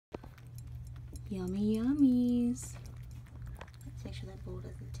Yummy yummies. Let's make sure that bowl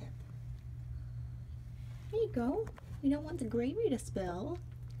doesn't tip. There you go. We don't want the gravy to spill.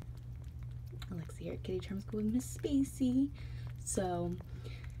 Alexia, your kitty charms go with Miss Spacey. So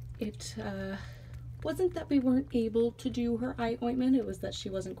it wasn't that we weren't able to do her eye ointment, it was that she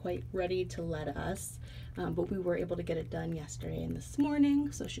wasn't quite ready to let us. But we were able to get it done yesterday and this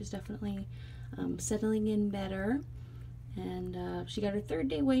morning, so she's definitely settling in better. And she got her 3rd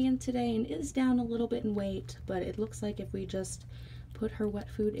day weigh-in today and is down a little bit in weight, but it looks like if we just put her wet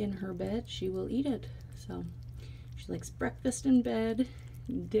food in her bed, she will eat it. So she likes breakfast in bed,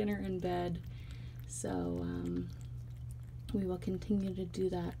 dinner in bed, so we will continue to do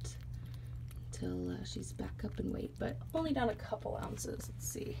that until she's back up in weight, but only down a couple ounces. Let's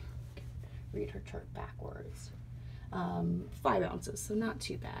see, read her chart backwards. 5 ounces, so not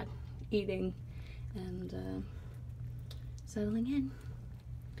too bad. Eating and settling in.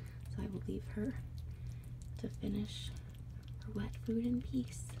 So I will leave her to finish her wet food in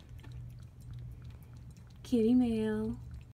peace. Kitty mail.